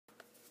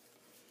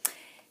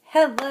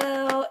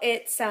Hello,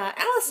 it's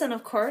Allison,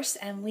 of course,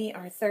 and we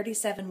are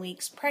 37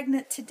 weeks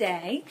pregnant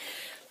today.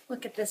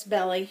 Look at this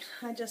belly.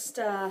 I just,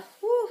 I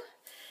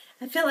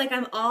feel like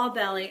I'm all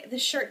belly.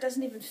 This shirt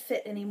doesn't even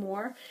fit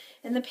anymore,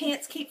 and the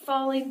pants keep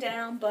falling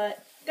down,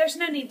 but there's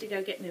no need to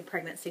go get new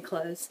pregnancy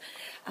clothes.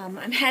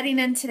 I'm heading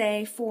in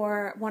today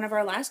for one of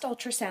our last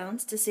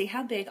ultrasounds to see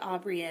how big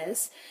Aubrey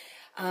is.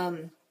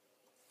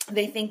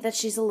 They think that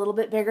she's a little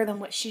bit bigger than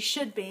what she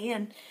should be,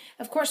 and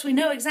of course we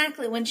know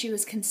exactly when she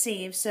was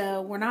conceived,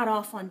 so we're not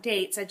off on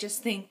dates. I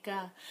just think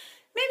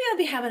maybe I'll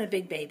be having a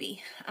big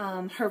baby.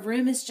 Her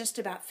room is just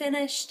about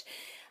finished.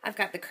 I've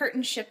got the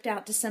curtains shipped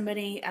out to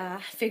somebody.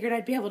 Figured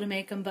I'd be able to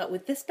make them, but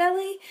with this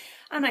belly,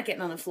 I'm not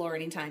getting on the floor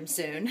anytime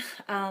soon.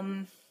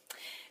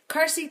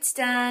 Car seat's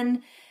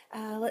done.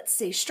 Let's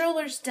see,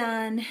 stroller's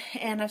done,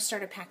 and I've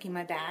started packing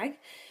my bag.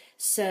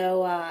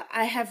 So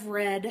I have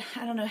read,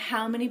 I don't know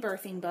how many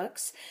birthing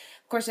books.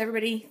 Of course,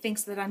 everybody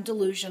thinks that I'm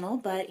delusional,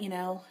 but, you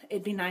know,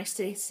 it'd be nice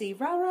to see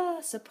rah-rah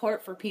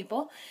support for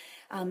people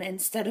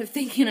instead of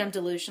thinking I'm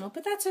delusional.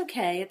 But that's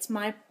okay. It's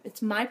my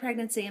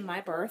pregnancy and my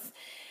birth.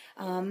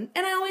 And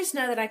I always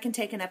know that I can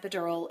take an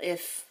epidural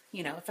if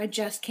I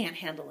just can't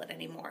handle it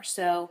anymore.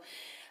 So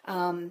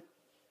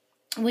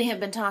we have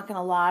been talking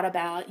a lot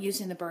about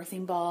using the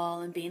birthing ball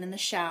and being in the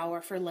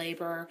shower for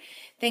labor,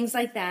 things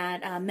like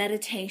that,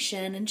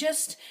 meditation, and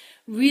just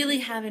really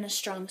having a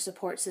strong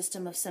support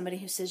system of somebody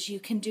who says, you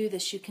can do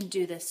this, you can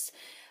do this.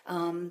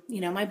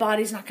 My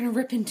body's not going to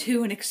rip in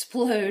two and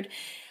explode.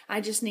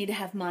 I just need to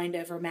have mind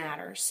over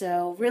matter.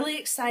 So really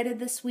excited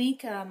this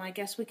week. I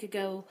guess we could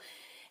go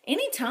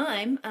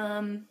anytime.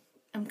 I'm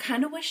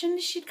kind of wishing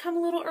she'd come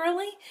a little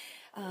early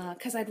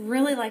because I'd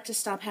really like to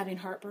stop having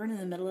heartburn in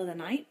the middle of the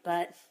night,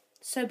 but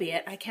so be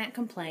it. I can't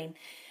complain.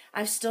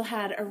 I've still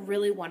had a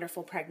really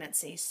wonderful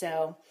pregnancy.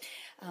 So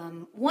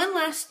one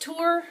last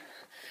tour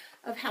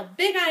of how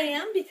big I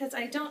am, because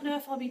I don't know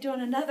if I'll be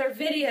doing another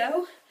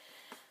video.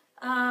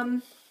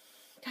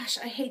 Gosh,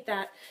 I hate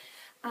that.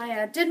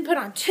 I didn't put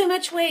on too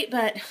much weight,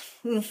 but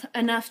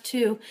enough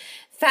to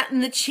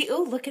fatten the cheek.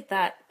 Oh, look at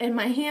that. And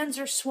my hands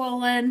are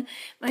swollen.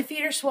 My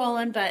feet are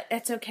swollen, but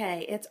it's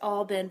okay. It's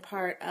all been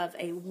part of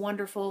a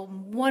wonderful,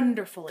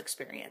 wonderful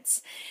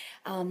experience.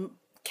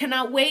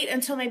 Cannot wait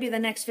until maybe the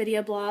next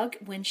video blog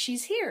when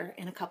she's here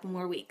in a couple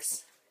more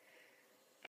weeks.